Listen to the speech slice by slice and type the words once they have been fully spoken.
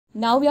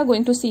Now we are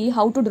going to see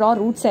how to draw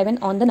root 7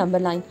 on the number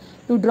line.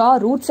 To draw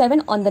root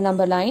 7 on the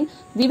number line,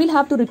 we will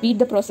have to repeat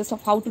the process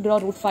of how to draw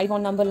root 5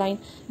 on number line.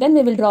 Then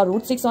we will draw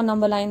root 6 on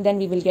number line. Then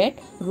we will get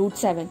root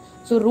 7.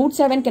 So root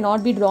 7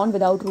 cannot be drawn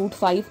without root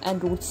 5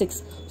 and root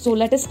 6. So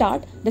let us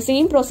start. The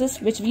same process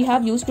which we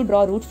have used to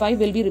draw root 5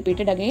 will be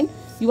repeated again.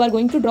 You are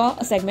going to draw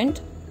a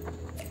segment.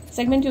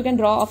 Segment you can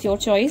draw of your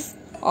choice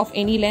of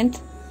any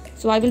length.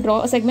 So I will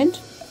draw a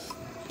segment.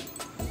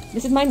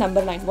 This is my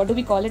number line. What do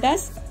we call it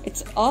as?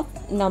 It's a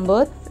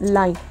number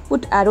line.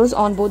 Put arrows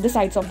on both the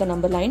sides of the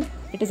number line.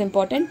 It is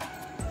important.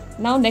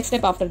 Now next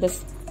step after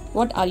this.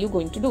 What are you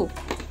going to do?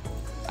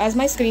 As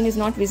my screen is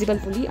not visible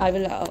fully, I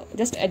will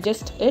just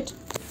adjust it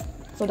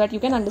so that you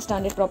can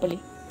understand it properly.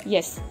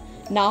 Yes.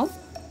 Now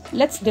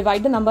let's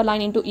divide the number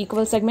line into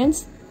equal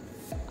segments.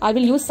 I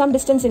will use some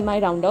distance in my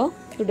rounder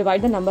to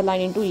divide the number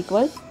line into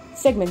equal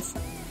segments.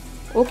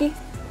 Okay.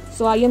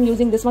 So I am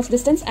using this much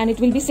distance and it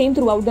will be same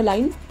throughout the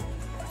line.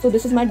 So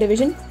this is my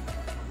division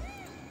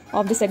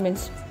of the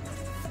segments.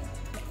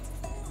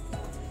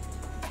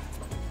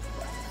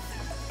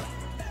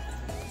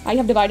 I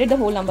have divided the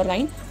whole number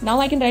line. Now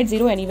I can write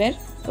 0 anywhere.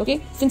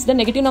 Okay. Since the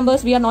negative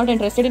numbers we are not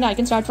interested in, I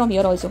can start from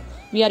here also.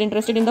 We are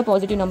interested in the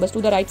positive numbers.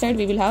 To the right side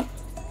we will have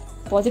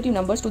positive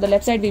numbers. To the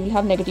left side we will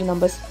have negative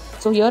numbers.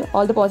 So here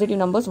all the positive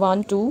numbers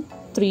 1, 2,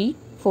 3,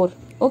 4.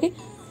 Okay.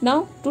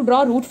 Now to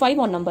draw root 5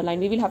 on number line,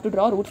 we will have to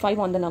draw root 5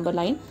 on the number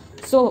line.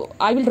 So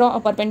I will draw a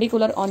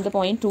perpendicular on the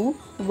point 2.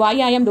 Why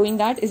I am doing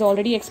that is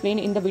already explained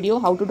in the video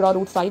how to draw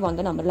root 5 on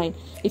the number line.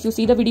 If you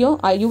see the video,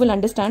 you will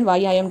understand why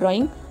I am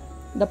drawing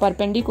the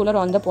perpendicular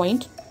on the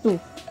point 2.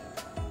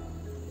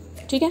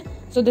 Okay?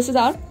 So this is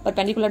our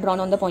perpendicular drawn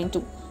on the point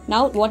 2.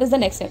 Now what is the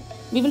next step?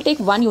 We will take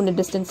 1 unit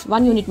distance.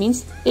 1 unit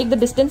means take the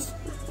distance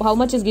how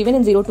much is given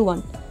in 0 to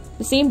 1.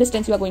 The same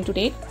distance you are going to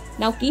take.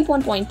 Now keep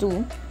on point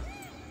 2.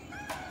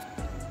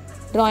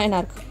 Draw an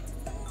arc.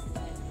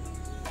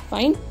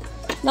 Fine.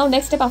 Now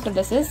next step after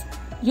this is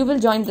you will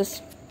join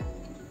this.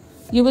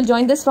 You will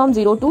join this from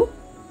 0 to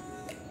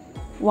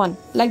 1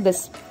 like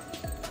this.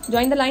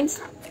 Join the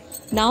lines.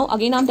 Now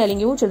again I am telling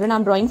you children, I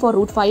am drawing for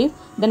root 5,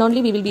 then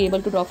only we will be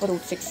able to draw for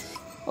root 6.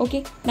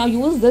 Okay. Now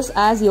use this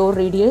as your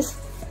radius.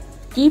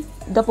 Keep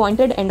the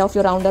pointed end of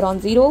your rounder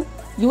on 0.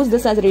 Use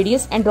this as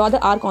radius and draw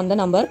the arc on the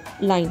number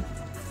line.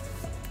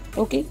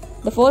 Okay.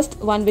 The first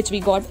one which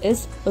we got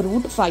is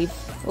root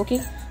 5.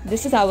 Okay.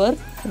 This is our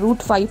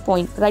root 5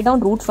 point. Write down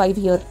root 5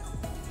 here.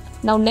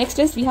 Now next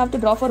is we have to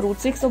draw for root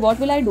 6. So what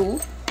will I do?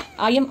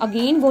 I am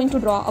again going to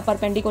draw a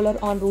perpendicular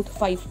on root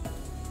 5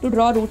 to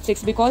draw root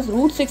 6, because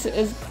root 6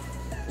 is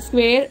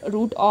square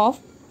root of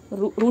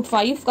root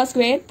 5 ka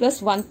square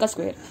plus 1 ka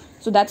square.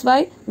 So that's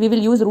why we will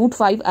use root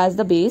 5 as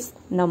the base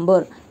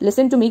number.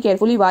 Listen to me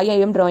carefully why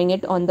I am drawing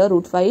it on the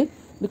root 5,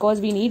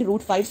 because we need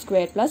root 5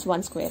 square plus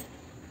 1 square.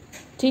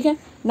 Okay?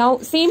 Now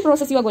same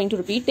process you are going to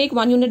repeat. Take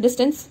 1 unit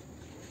distance.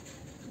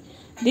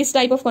 This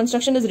type of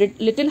construction is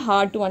little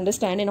hard to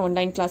understand in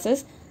online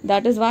classes.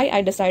 That is why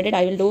I decided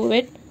I will do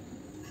it.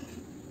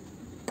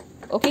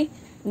 Okay.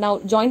 Now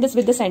join this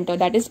with the center,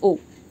 that is O.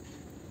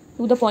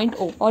 To the point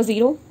O or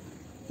 0.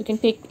 You can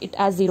take it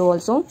as 0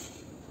 also.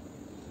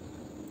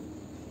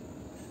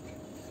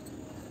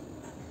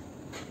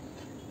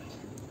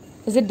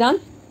 Is it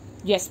done?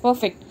 Yes,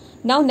 perfect.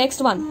 Now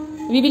next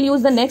one. We will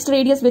use the next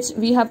radius which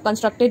we have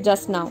constructed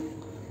just now.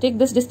 Take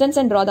this distance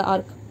and draw the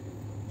arc.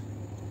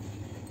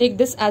 Take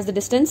this as the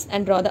distance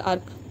and draw the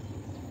arc.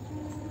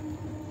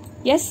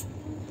 Yes.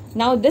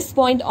 Now this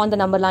point on the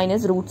number line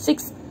is root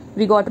 6.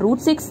 We got root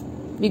 6.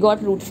 We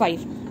got root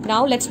 5.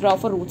 Now let's draw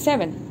for root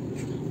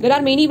 7. There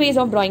are many ways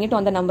of drawing it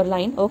on the number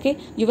line. Okay.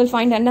 You will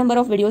find a number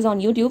of videos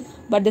on YouTube.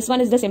 But this one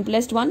is the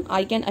simplest one.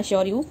 I can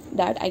assure you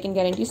that, I can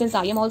guarantee, since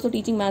I am also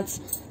teaching maths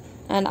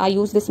and I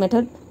use this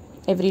method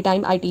every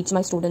time I teach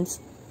my students.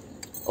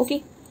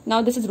 Okay.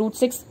 Now this is root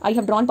 6. I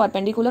have drawn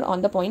perpendicular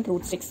on the point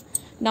root 6.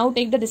 Now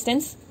take the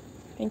distance.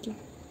 Thank you.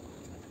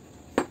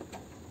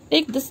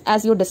 Take this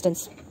as your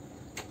distance.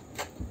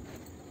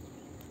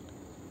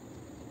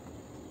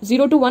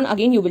 0 to 1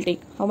 again you will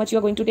take. How much you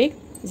are going to take?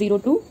 0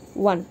 to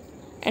 1.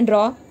 And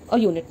draw a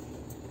unit.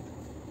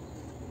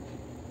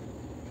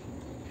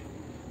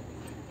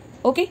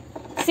 Okay.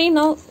 Same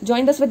now.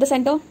 Join this with the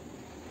center.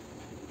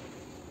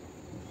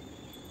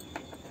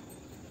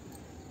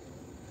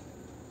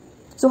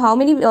 So how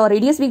many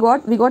radius we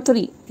got? We got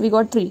 3. We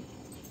got 3.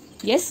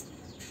 Yes.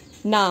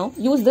 Now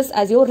use this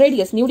as your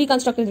radius, newly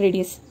constructed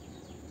radius.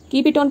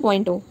 Keep it on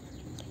point O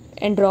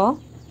and draw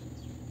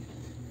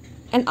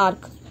an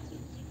arc.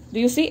 Do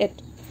you see it?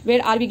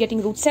 Where are we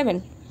getting root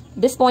 7?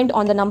 This point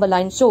on the number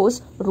line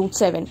shows root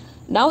 7.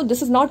 Now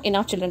this is not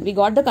enough children. We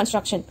got the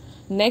construction.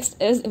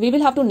 Next is we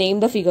will have to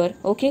name the figure.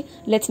 Okay.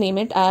 Let's name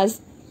it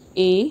as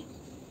A,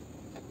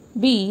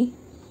 B,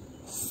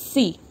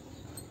 C.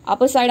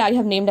 Upper side I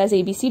have named as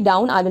ABC.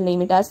 Down I will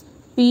name it as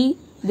P.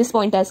 This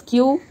point as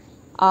Q,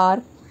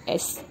 R,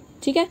 S.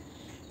 Okay.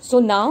 So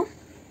now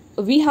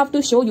we have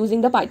to show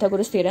using the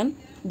Pythagoras theorem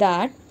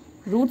that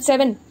root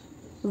 7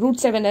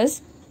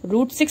 is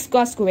root 6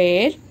 का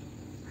square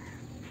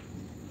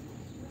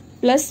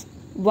plus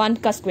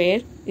 1 का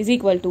square is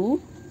equal to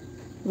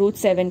root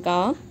 7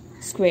 का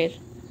square.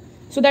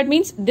 So that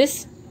means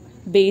this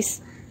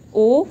base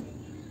OR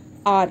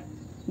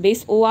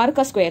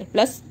का square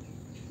plus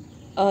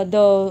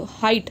the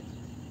height,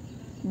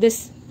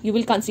 this you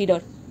will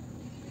consider.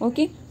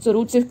 Okay, so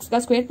root 6 का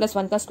square plus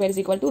 1 का square is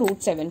equal to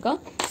root 7 का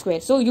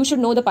square. So you should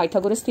know the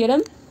Pythagoras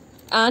theorem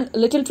and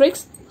little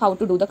tricks how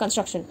to do the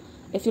construction.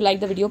 If you like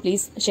the video,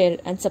 please share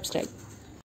and subscribe.